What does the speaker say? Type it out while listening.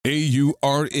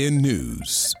AURN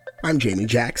News. I'm Jamie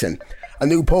Jackson. A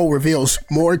new poll reveals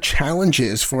more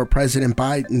challenges for President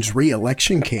Biden's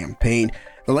re-election campaign.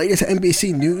 The latest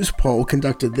NBC News poll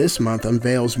conducted this month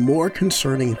unveils more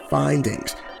concerning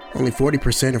findings. Only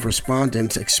 40% of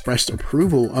respondents expressed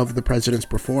approval of the president's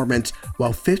performance,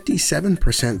 while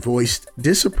 57% voiced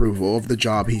disapproval of the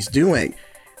job he's doing.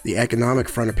 The economic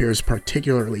front appears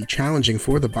particularly challenging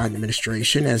for the Biden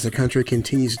administration as the country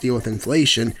continues to deal with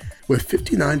inflation, with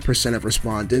 59% of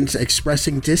respondents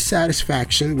expressing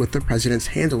dissatisfaction with the president's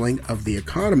handling of the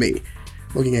economy.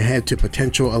 Looking ahead to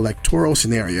potential electoral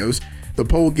scenarios, the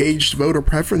poll gauged voter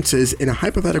preferences in a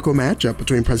hypothetical matchup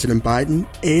between President Biden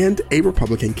and a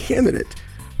Republican candidate.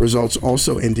 Results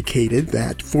also indicated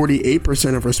that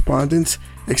 48% of respondents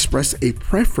expressed a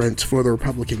preference for the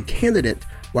Republican candidate,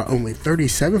 while only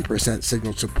 37%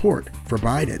 signaled support for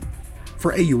Biden.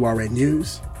 For AURN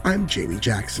News, I'm Jamie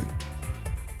Jackson.